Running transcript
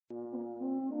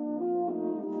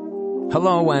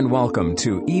Hello and welcome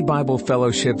to E-Bible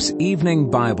Fellowship's Evening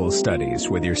Bible Studies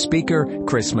with your speaker,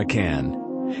 Chris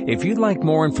McCann. If you'd like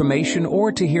more information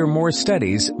or to hear more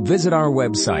studies, visit our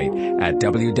website at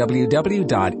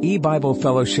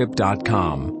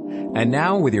www.ebiblefellowship.com. And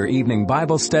now with your evening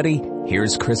Bible study,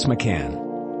 here's Chris McCann.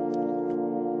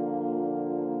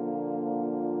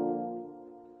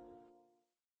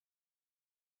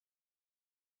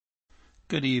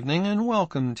 Good evening and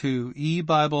welcome to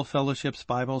E-Bible Fellowship's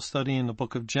Bible study in the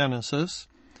book of Genesis.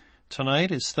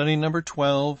 Tonight is study number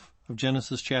 12 of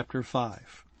Genesis chapter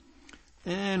 5.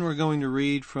 And we're going to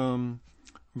read from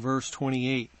verse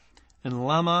 28. And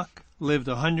Lamech lived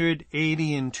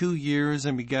 182 years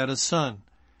and begat a son.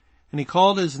 And he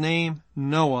called his name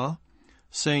Noah,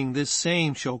 saying, This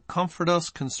same shall comfort us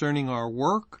concerning our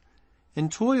work and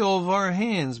toil of our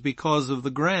hands because of the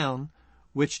ground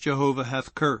which Jehovah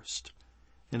hath cursed.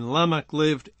 And Lamech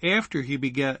lived after he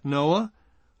begat Noah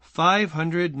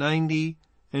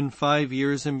 595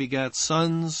 years and begat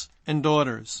sons and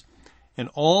daughters. And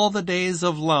all the days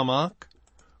of Lamech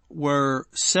were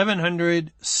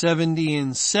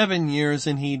 777 years,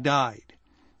 and he died.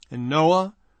 And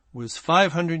Noah was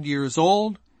 500 years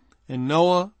old, and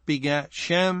Noah begat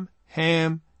Shem,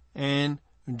 Ham, and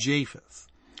Japheth.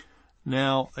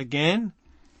 Now, again,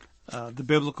 the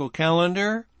biblical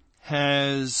calendar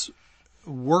has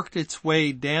worked its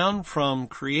way down from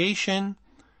creation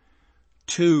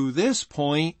to this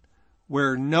point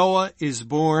where Noah is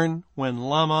born when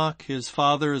Lamech, his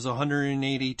father, is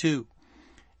 182.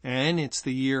 And it's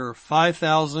the year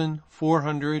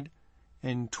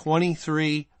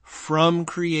 5,423 from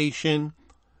creation,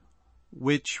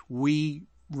 which we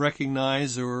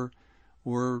recognize or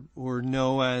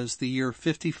know as the year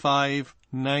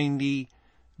 5590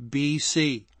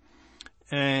 BC.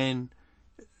 And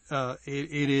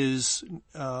it is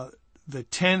the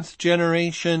 10th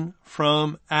generation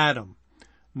from Adam.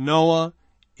 Noah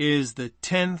is the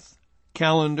 10th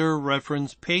calendar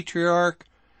reference patriarch,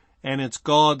 and it's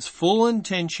God's full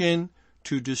intention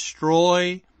to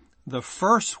destroy the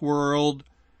first world,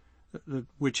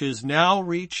 which has now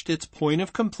reached its point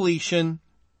of completion,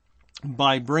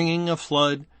 by bringing a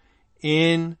flood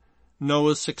in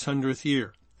Noah's 600th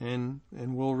year. And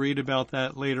we'll read about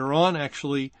that later on.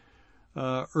 Actually,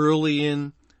 early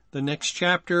in the next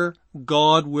chapter,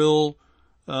 God will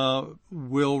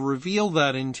reveal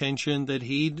that intention, that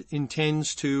he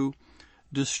intends to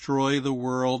destroy the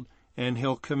world, and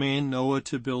he'll command Noah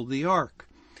to build the ark.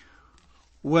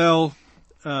 Well,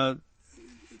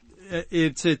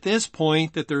 it's at this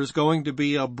point that there's going to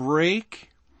be a break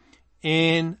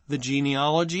in the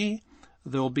genealogy.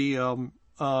 There'll be a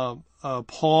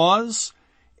pause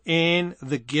in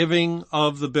the giving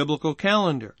of the biblical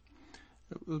calendar.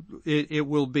 It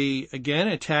will be, again,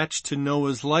 attached to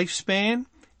Noah's lifespan.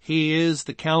 He is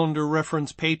the calendar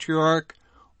reference patriarch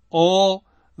all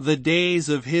the days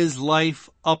of his life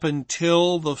up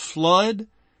until the flood,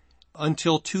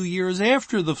 until 2 years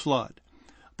after the flood.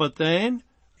 But then,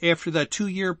 after that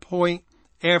 2-year point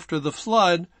after the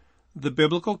flood, the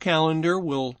biblical calendar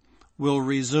will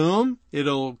resume,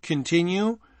 it'll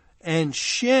continue, and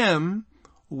Shem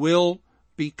will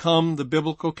become the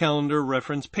biblical calendar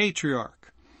reference patriarch.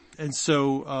 And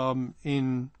so,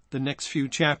 in the next few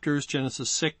chapters, Genesis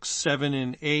 6, 7,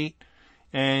 and 8,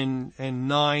 and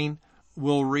 9,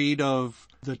 we'll read of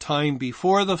the time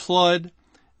before the flood,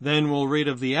 then we'll read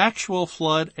of the actual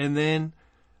flood, and then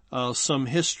some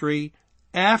history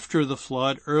after the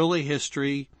flood, early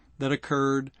history that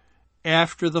occurred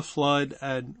after the flood,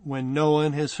 and when Noah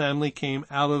and his family came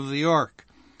out of the ark.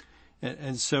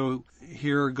 And so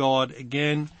here God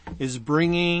again is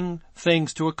bringing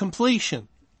things to a completion.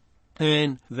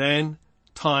 And then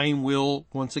time will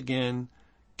once again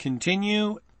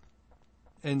continue.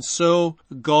 And so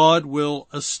God will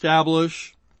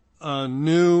establish a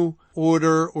new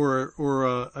order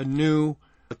or a new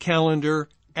calendar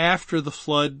after the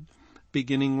flood,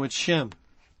 beginning with Shem.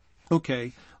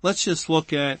 Okay, let's just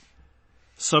look at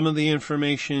some of the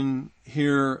information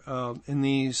here in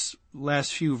these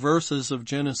last few verses of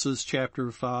Genesis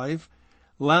chapter 5.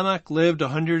 Lamech lived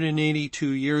 182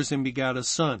 years and begat a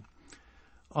son.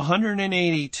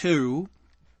 182,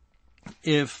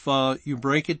 if you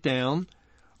break it down,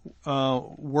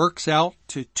 works out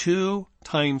to 2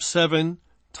 times 7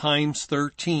 times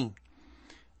 13.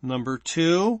 Number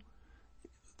 2,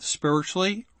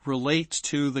 spiritually, relates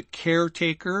to the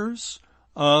caretakers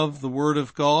of the Word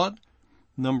of God.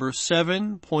 Number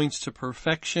 7 points to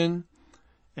perfection,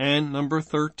 and number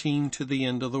 13 to the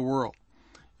end of the world.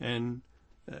 And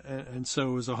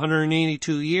so it was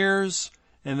 182 years,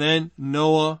 and then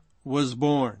Noah was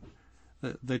born.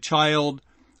 The child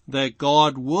that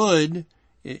God would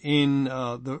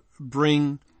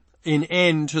bring an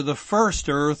end to the first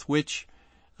earth, which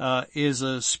is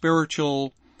a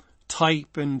spiritual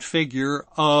type and figure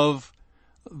of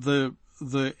the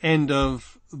end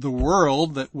of the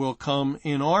world that will come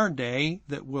in our day,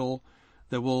 that will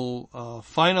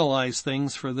finalize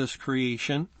things for this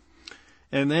creation.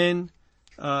 And then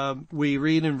we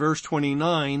read in verse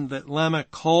 29 that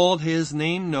Lamech called his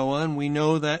name Noah, and we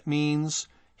know that means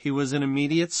he was an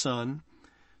immediate son,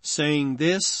 saying,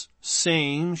 "This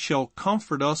same shall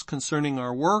comfort us concerning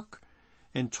our work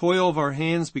and toil of our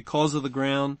hands because of the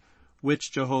ground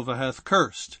which Jehovah hath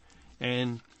cursed."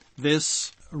 And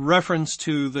this reference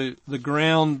to the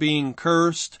ground being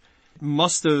cursed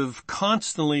must have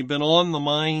constantly been on the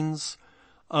minds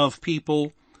of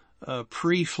people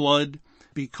pre-flood,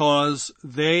 because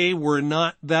they were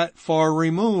not that far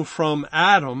removed from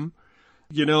Adam.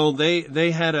 You know,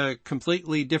 they had a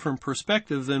completely different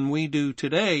perspective than we do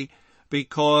today,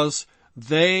 because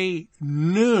they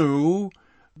knew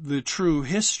the true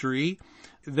history.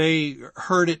 They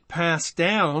heard it passed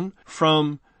down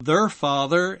from their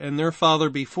father and their father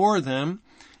before them.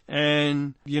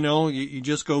 And, you know, you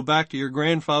just go back to your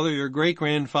grandfather, your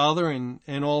great-grandfather,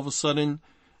 and all of a sudden,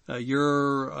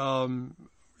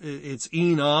 it's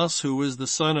Enos, who was the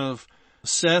son of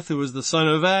Seth, who was the son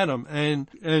of Adam.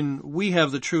 And we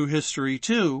have the true history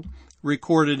too,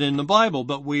 recorded in the Bible,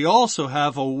 but we also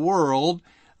have a world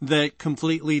that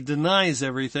completely denies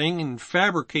everything and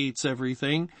fabricates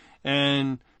everything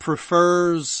and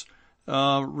prefers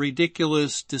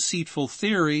ridiculous, deceitful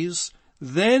theories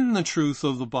than the truth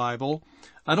of the Bible.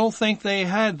 I don't think they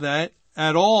had that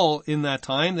at all in that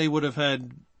time. They would have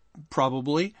had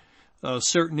probably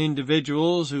certain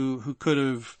individuals who could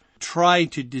have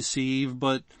tried to deceive,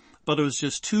 but it was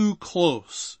just too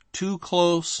close,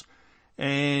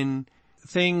 and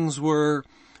things were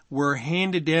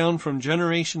handed down from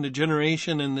generation to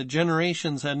generation, and the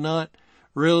generations had not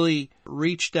really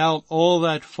reached out all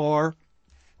that far.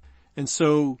 And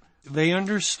so they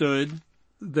understood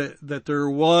that there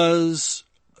was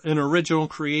an original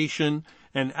creation,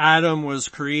 and Adam was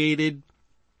created,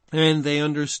 and they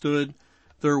understood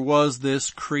there was this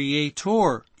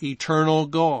creator, eternal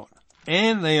God.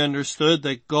 And they understood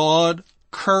that God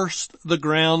cursed the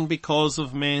ground because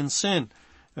of man's sin.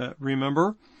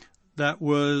 Remember, that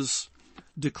was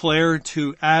declared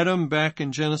to Adam back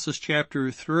in Genesis chapter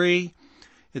 3.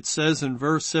 It says in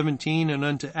verse 17, "And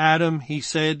unto Adam he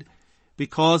said,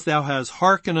 Because thou hast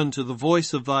hearkened unto the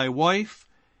voice of thy wife,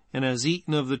 and hast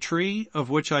eaten of the tree of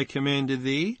which I commanded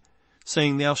thee,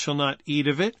 saying, Thou shalt not eat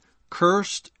of it,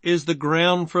 cursed is the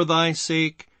ground for thy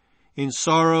sake. In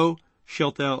sorrow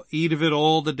shalt thou eat of it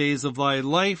all the days of thy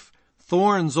life.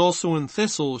 Thorns also and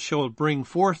thistles shall it bring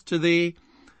forth to thee,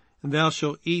 and thou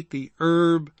shalt eat the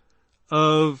herb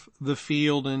of the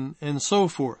field," and so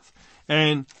forth.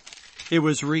 And it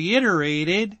was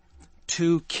reiterated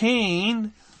to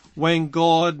Cain when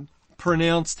God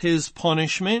pronounced his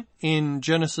punishment in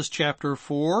Genesis chapter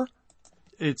 4.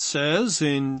 It says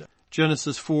in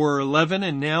Genesis 4:11,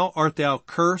 "And now art thou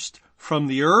cursed from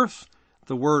the earth."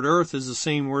 The word earth is the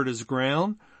same word as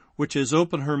ground, "which has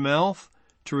opened her mouth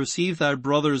to receive thy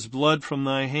brother's blood from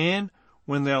thy hand.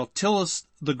 When thou tillest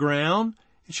the ground,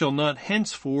 it shall not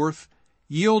henceforth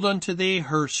yield unto thee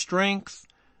her strength.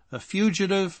 A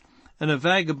fugitive and a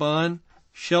vagabond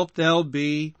shalt thou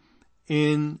be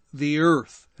in the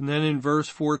earth." And then in verse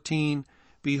 14,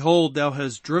 "Behold, thou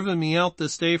hast driven me out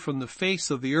this day from the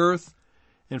face of the earth,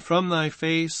 and from thy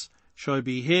face shall I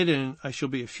be hid, and I shall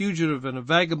be a fugitive and a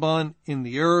vagabond in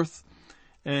the earth,"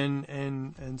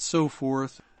 and so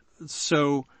forth.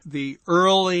 So the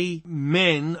early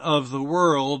men of the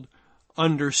world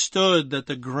understood that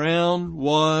the ground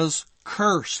was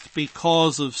cursed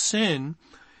because of sin.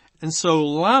 And so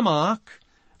Lamech,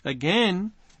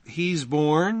 again, he's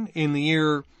born in the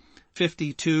year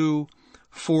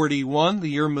 5241, the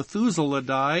year Methuselah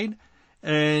died,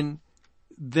 and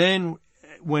then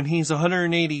when he's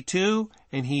 182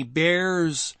 and he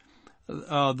bears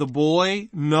the boy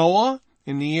Noah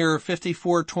in the year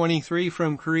 5423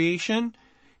 from creation,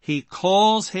 he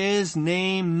calls his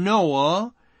name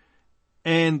Noah,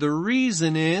 and the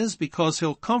reason is because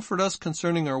he'll comfort us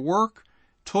concerning our work,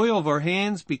 toil of our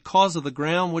hands, because of the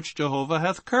ground which Jehovah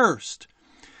hath cursed.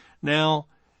 Now,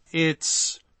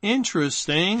 it's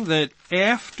interesting that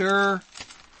after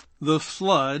the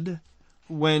flood,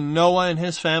 when Noah and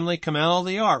his family come out of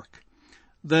the ark,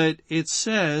 that it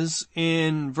says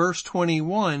in verse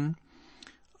 21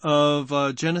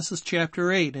 of Genesis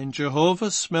chapter 8, "And Jehovah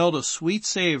smelled a sweet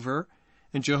savor,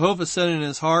 and Jehovah said in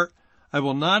his heart, I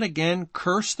will not again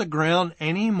curse the ground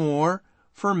any more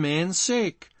for man's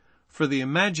sake. For the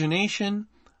imagination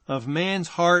of man's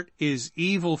heart is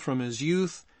evil from his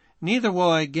youth. Neither will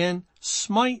I again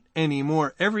smite any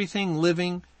more everything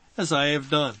living as I have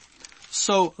done.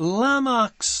 So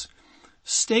Lamech's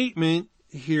statement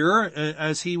here,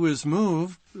 as he was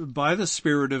moved by the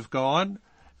Spirit of God,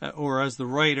 or as the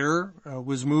writer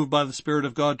was moved by the Spirit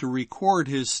of God to record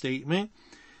his statement,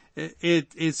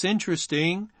 it's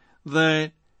interesting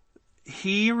that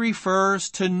he refers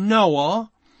to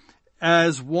Noah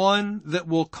as one that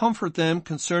will comfort them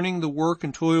concerning the work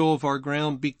and toil of our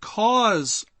ground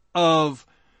because of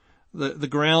the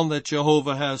ground that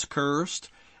Jehovah has cursed.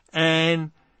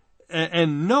 And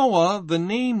Noah, the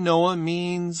name Noah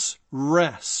means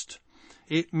rest.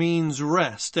 It means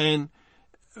rest. And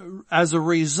as a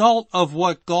result of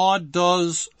what God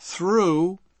does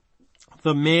through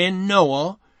the man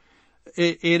Noah,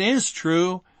 it is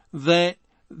true that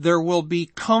there will be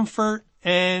comfort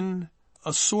and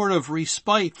a sort of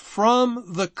respite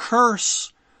from the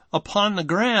curse upon the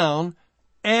ground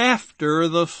after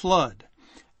the flood.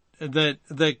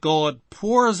 That God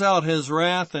pours out his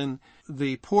wrath, and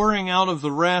the pouring out of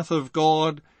the wrath of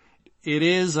God, it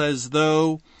is as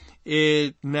though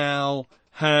it now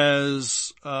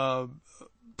has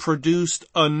produced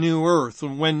a new earth.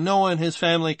 And when Noah and his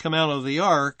family come out of the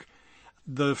ark,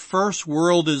 the first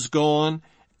world is gone,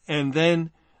 and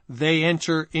then they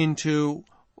enter into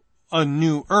a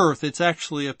new earth. It's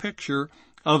actually a picture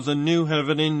of the new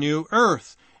heaven and new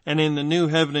earth. And in the new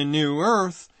heaven and new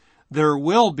earth, there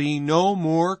will be no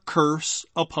more curse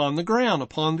upon the ground,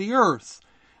 upon the earth.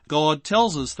 God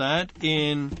tells us that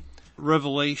in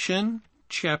Revelation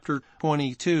chapter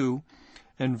 22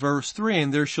 and verse 3,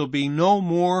 and there shall be no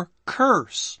more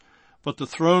curse, but the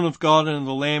throne of God and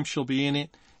the Lamb shall be in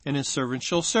it, and his servants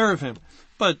shall serve him.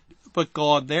 But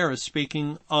God there is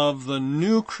speaking of the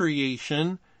new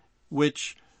creation,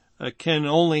 which can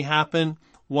only happen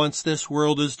once this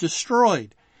world is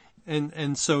destroyed.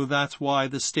 And so that's why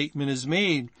the statement is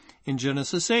made in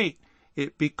Genesis 8.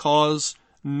 Because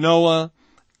Noah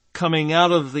coming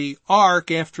out of the ark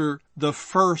after the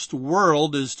first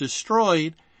world is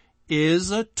destroyed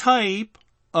is a type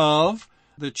of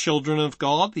the children of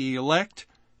God, the elect,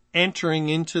 entering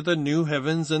into the new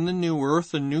heavens and the new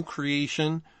earth, the new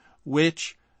creation,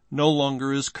 which no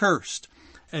longer is cursed.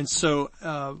 And so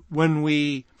when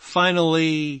we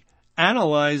finally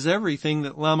analyze everything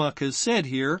that Lamech has said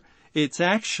here, it's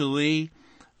actually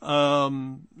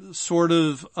sort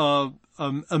of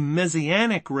a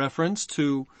messianic reference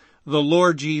to the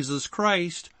Lord Jesus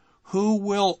Christ, who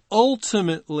will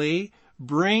ultimately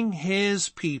bring his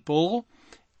people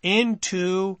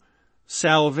into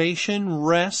salvation,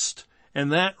 rest, and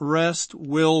that rest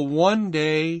will one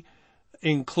day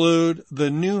include the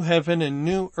new heaven and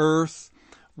new earth,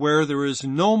 where there is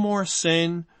no more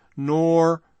sin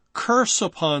nor curse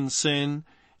upon sin,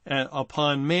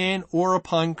 upon man or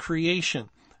upon creation,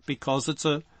 because it's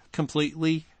a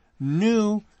completely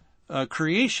new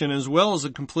creation as well as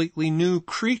a completely new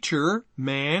creature,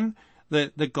 man,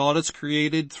 that God has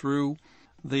created through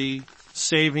the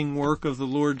saving work of the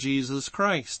Lord Jesus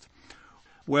Christ.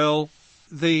 Well,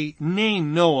 the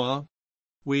name Noah,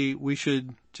 we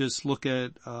should just look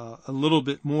at a little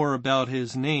bit more about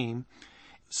his name.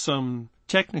 Some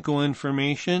technical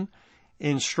information.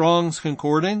 In Strong's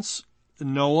Concordance,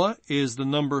 Noah is the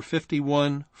number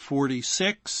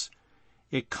 5146.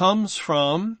 It comes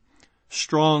from,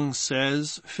 Strong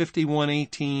says,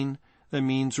 5118, that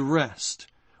means rest.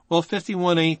 Well,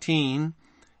 5118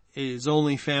 is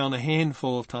only found a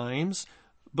handful of times,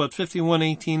 but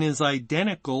 5118 is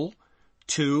identical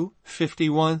to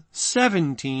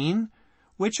 5117,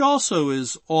 which also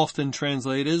is often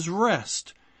translated as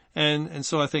rest. And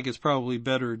so I think it's probably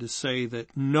better to say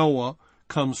that Noah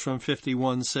comes from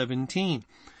 5117.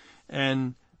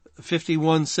 And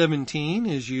 5117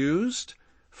 is used,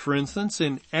 for instance,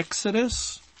 in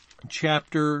Exodus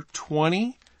chapter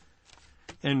 20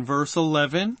 and verse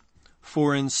 11.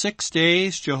 For in 6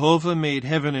 days Jehovah made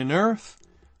heaven and earth,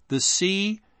 the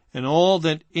sea, and all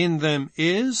that in them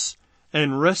is,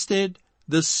 and rested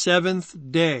the seventh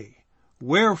day.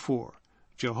 Wherefore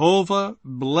Jehovah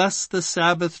blessed the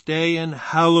Sabbath day and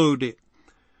hallowed it.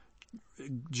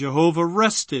 Jehovah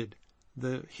rested.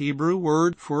 The Hebrew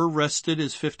word for rested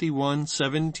is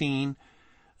 5117,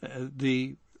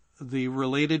 the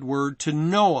related word to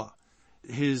Noah.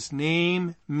 His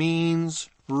name means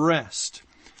rest.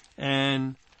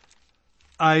 And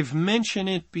I've mentioned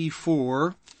it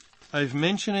before,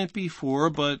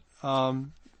 but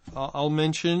I'll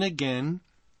mention it again,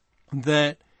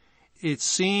 that it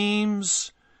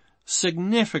seems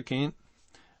significant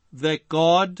that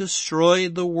God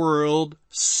destroyed the world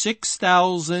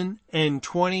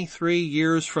 6,023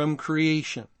 years from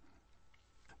creation.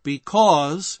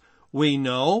 Because we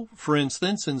know, for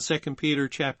instance, in 2 Peter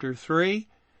chapter 3,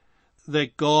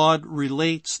 that God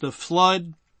relates the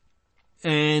flood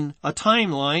and a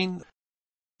timeline,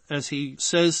 as he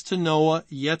says to Noah,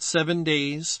 yet 7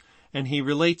 days, and he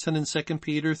relates it in 2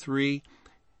 Peter 3,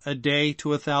 a day to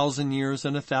 1,000 years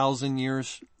and 1,000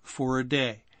 years for a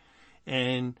day.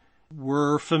 And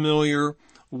we're familiar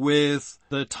with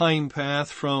the time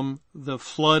path from the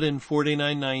flood in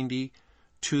 4990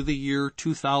 to the year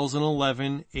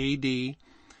 2011 AD,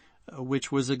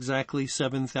 which was exactly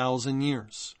 7,000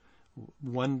 years.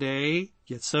 1 day,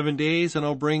 yet 7 days, and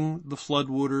I'll bring the flood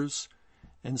waters,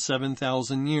 and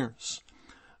 7,000 years.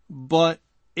 But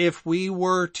if we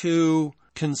were to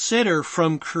consider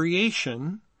from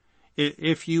creation,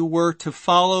 if you were to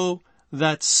follow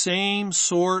that same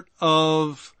sort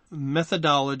of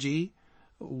methodology,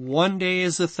 1 day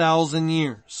is 1,000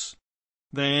 years.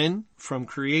 Then from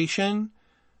creation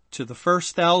to the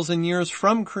first 1,000 years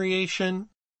from creation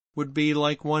would be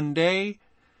like 1 day.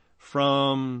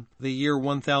 From the year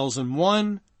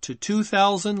 1001 to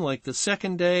 2000, like the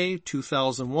second day,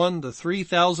 2001 to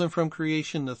 3000 from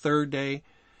creation, the third day,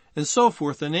 and so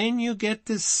forth. And then you get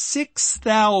to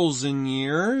 6,000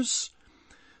 years.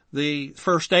 The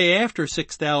first day after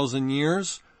 6,000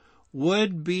 years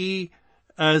would be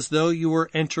as though you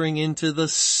were entering into the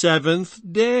seventh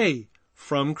day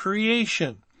from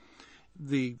creation.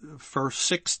 The first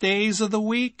 6 days of the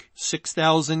week,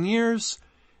 6,000 years.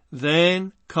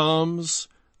 Then comes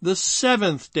the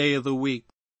seventh day of the week.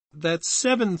 That's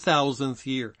 7,000th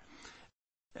year.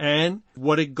 And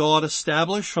what did God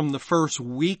establish from the first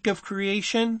week of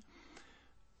creation?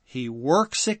 He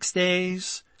worked 6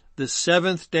 days. The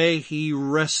seventh day he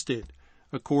rested,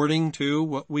 according to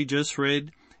what we just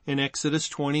read in Exodus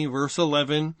 20 verse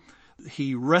 11.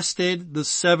 He rested the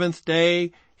seventh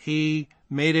day. He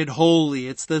made it holy.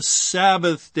 It's the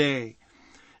Sabbath day.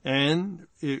 And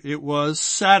it was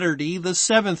Saturday, the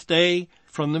seventh day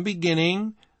from the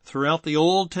beginning throughout the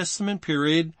Old Testament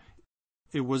period.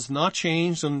 It was not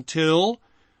changed until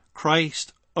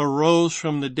Christ arose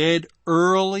from the dead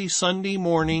early Sunday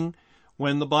morning,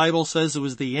 when the Bible says it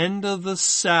was the end of the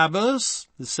Sabbath,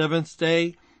 the seventh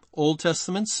day Old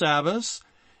Testament Sabbath,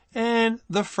 and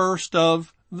the first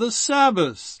of the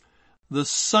Sabbaths, the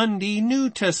Sunday New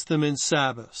Testament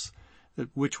Sabbath,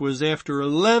 which was after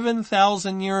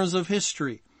 11,000 years of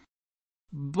history.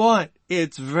 But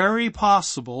it's very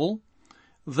possible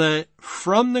that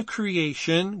from the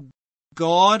creation,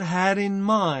 God had in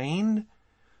mind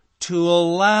to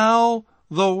allow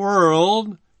the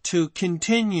world to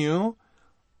continue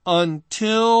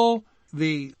until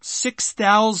the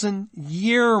 6,000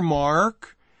 year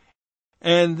mark,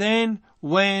 and then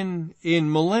when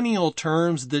in millennial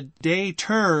terms the day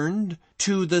turned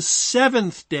to the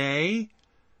seventh day,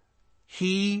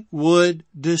 he would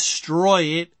destroy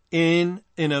it in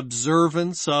an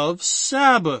observance of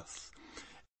Sabbath.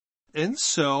 And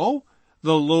so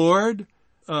the Lord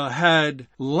had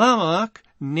Lamech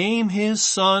name his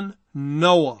son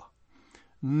Noah.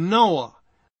 Noah,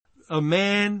 a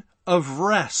man of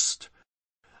rest,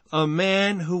 a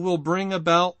man who will bring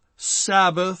about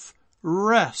Sabbath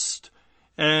rest,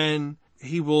 and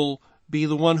he will be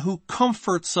the one who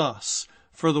comforts us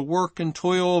for the work and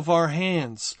toil of our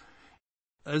hands.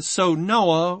 So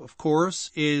Noah, of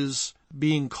course, is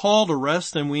being called to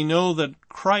rest, and we know that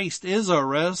Christ is our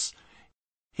rest.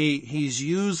 He's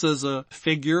used as a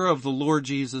figure of the Lord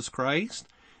Jesus Christ,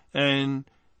 and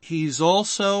he's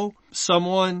also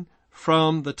someone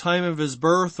from the time of his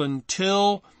birth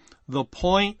until the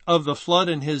point of the flood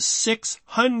in his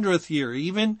 600th year,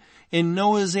 even in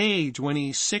Noah's age, when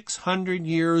he's 600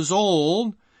 years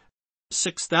old.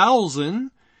 6,000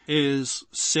 is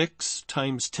 6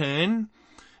 times 10,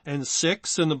 and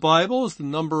 6 in the Bible is the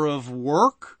number of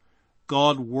work.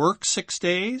 God worked 6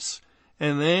 days,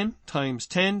 and then times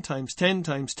 10 times 10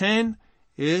 times 10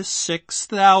 is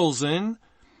 6,000.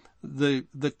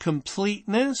 The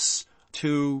completeness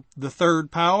to the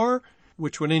third power,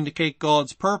 which would indicate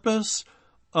God's purpose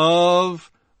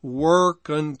of work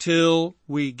until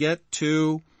we get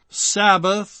to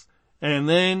Sabbath, and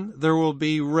then there will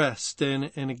be rest.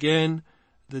 And again,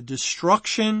 the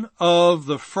destruction of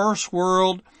the first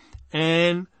world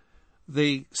and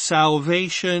the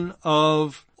salvation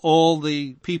of all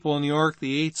the people in the ark,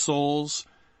 the 8 souls,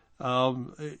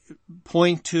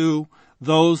 point to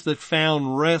those that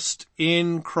found rest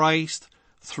in Christ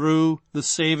through the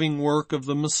saving work of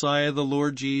the Messiah, the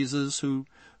Lord Jesus, who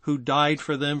died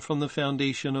for them from the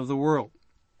foundation of the world.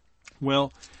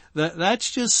 Well,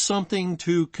 that's just something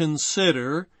to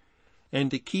consider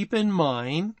and to keep in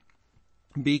mind,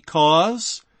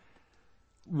 because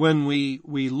when we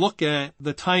look at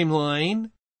the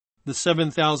timeline, the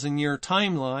 7,000 year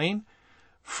timeline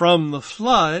from the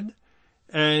flood,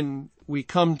 and we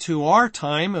come to our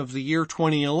time of the year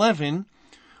 2011,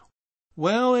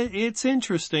 well, it's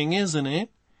interesting, isn't it?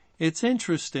 It's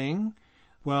interesting.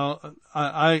 Well,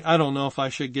 I don't know if I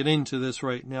should get into this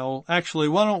right now. Actually,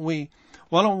 why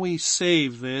don't we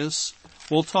save this?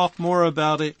 We'll talk more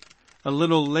about it a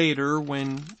little later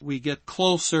when we get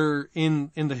closer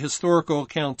in the historical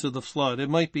account of the flood. It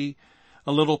might be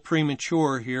a little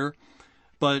premature here,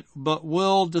 but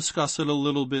we'll discuss it a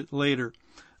little bit later.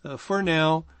 For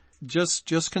now,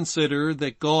 just consider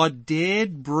that God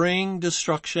did bring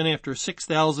destruction after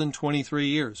 6,023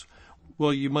 years.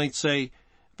 Well, you might say,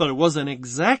 but it wasn't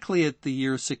exactly at the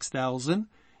year 6,000.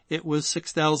 It was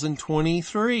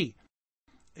 6,023.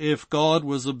 If God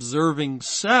was observing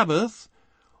Sabbath,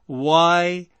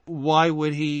 why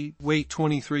would he wait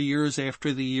 23 years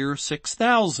after the year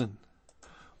 6,000?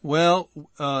 Well,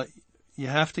 you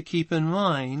have to keep in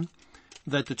mind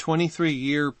that the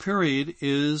 23-year period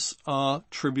is a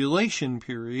tribulation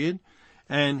period.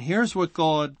 And here's what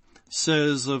God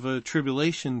says of a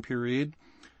tribulation period.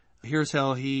 Here's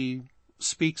how he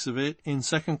speaks of it in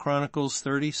 2 Chronicles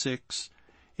 36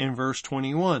 in verse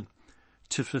 21.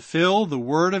 To fulfill the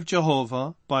word of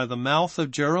Jehovah by the mouth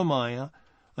of Jeremiah,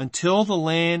 until the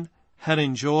land had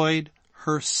enjoyed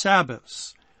her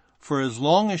Sabbaths. For as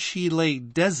long as she lay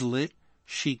desolate,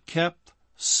 she kept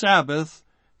Sabbath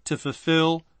to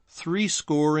fulfill 70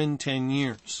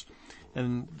 years.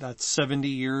 And that's 70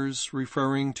 years,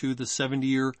 referring to the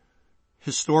 70-year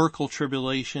historical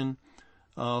tribulation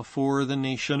for the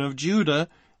nation of Judah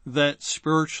that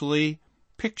spiritually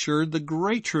pictured the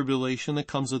great tribulation that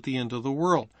comes at the end of the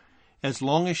world. As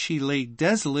long as she lay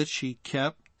desolate, she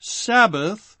kept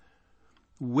Sabbath,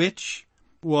 which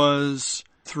was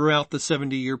throughout the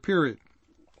 70-year period.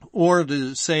 Or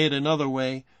to say it another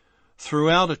way,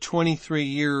 throughout a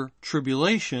 23-year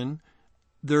tribulation,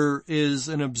 there is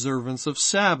an observance of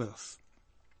Sabbath.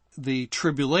 The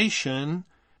tribulation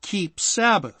keeps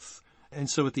Sabbath. And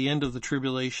so at the end of the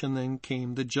tribulation then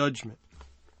came the judgment.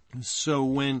 So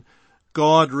when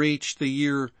God reached the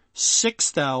year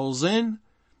 6,000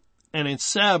 and it's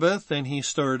Sabbath, then he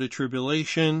started a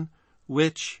tribulation,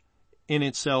 which in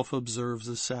itself observes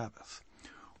the Sabbath.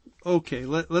 Okay,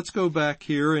 let's go back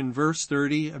here in verse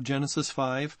 30 of Genesis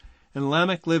 5. And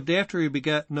Lamech lived after he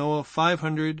begat Noah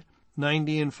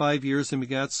 595 years and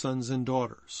begat sons and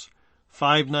daughters.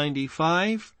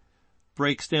 595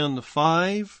 breaks down to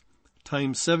 5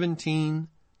 times 17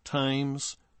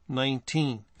 times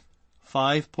 19.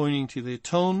 5 pointing to the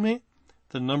atonement,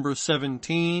 the number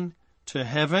 17 to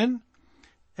heaven,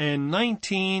 and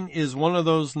 19 is one of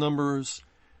those numbers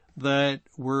that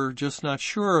we're just not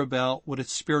sure about what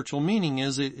its spiritual meaning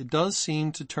is. It does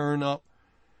seem to turn up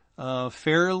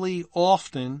fairly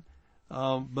often,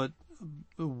 but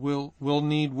we'll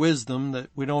need wisdom that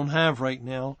we don't have right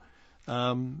now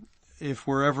if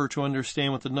we're ever to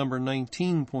understand what the number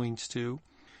 19 points to.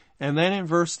 And then in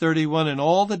verse 31, and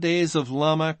all the days of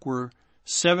Lamech were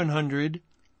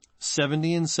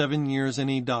 777 years, and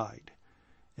he died.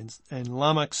 And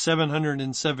Lamech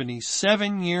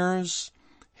 777 years,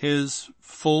 his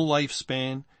full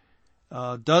lifespan,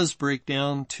 does break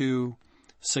down to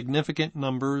significant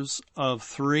numbers of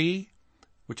 3,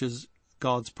 which is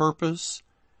God's purpose,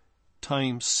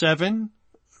 times 7,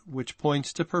 which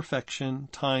points to perfection,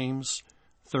 times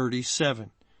 37.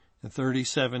 And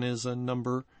 37 is a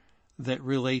number that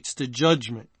relates to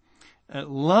judgment.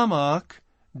 Lamech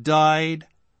died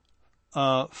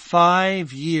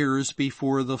 5 years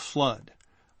before the flood.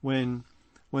 When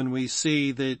we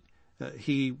see that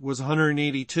he was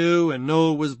 182 and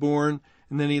Noah was born,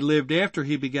 and then he lived after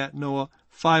he begat Noah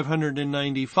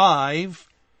 595.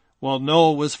 Well,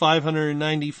 Noah was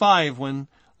 595 when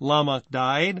Lamech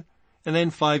died, and then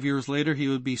 5 years later he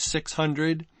would be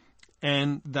 600,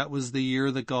 and that was the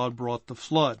year that God brought the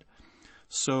flood.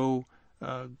 So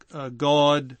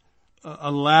God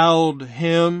allowed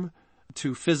him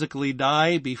to physically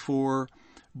die before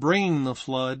bringing the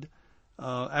flood.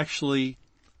 Many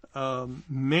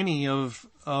of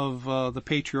the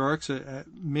patriarchs,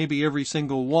 maybe every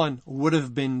single one, would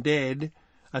have been dead.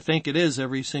 I think it is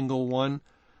every single one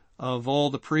of all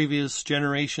the previous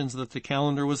generations that the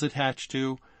calendar was attached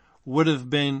to would have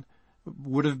been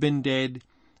dead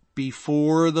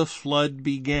before the flood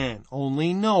began.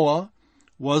 Only Noah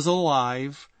was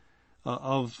alive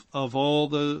of all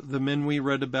the men we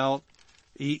read about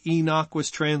Enoch was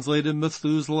translated,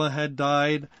 Methuselah had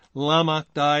died,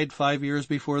 Lamech died 5 years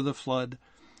before the flood.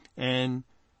 And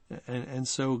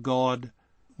so God,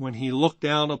 when he looked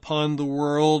down upon the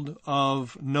world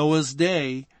of Noah's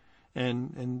day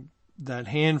and that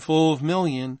handful of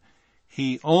million,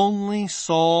 he only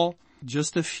saw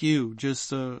just a few,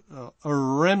 just a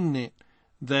remnant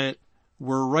that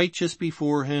were righteous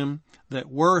before him, that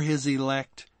were his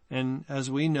elect. And as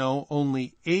we know,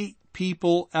 only 8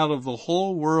 people out of the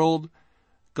whole world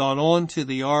got onto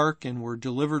the ark and were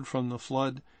delivered from the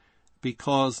flood,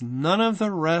 because none of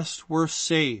the rest were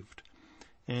saved.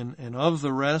 And of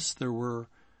the rest, there were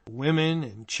women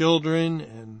and children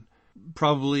and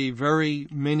probably very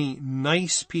many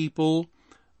nice people,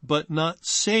 but not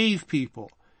saved people.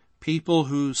 People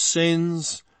whose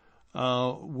sins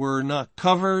were not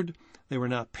covered, they were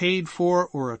not paid for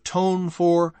or atoned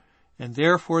for, and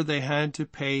therefore they had to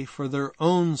pay for their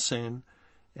own sin.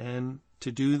 And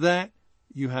to do that,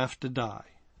 you have to die.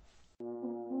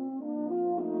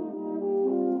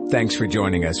 Thanks for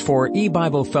joining us for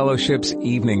E-Bible Fellowship's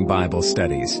Evening Bible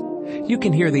Studies. You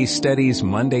can hear these studies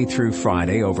Monday through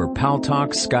Friday over Paltalk,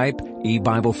 Skype,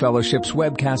 E-Bible Fellowship's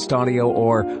webcast audio,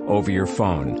 or over your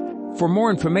phone. For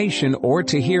more information or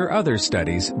to hear other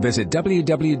studies, visit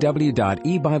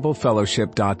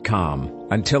www.ebiblefellowship.com.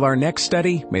 Until our next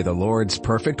study, may the Lord's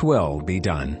perfect will be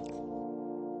done.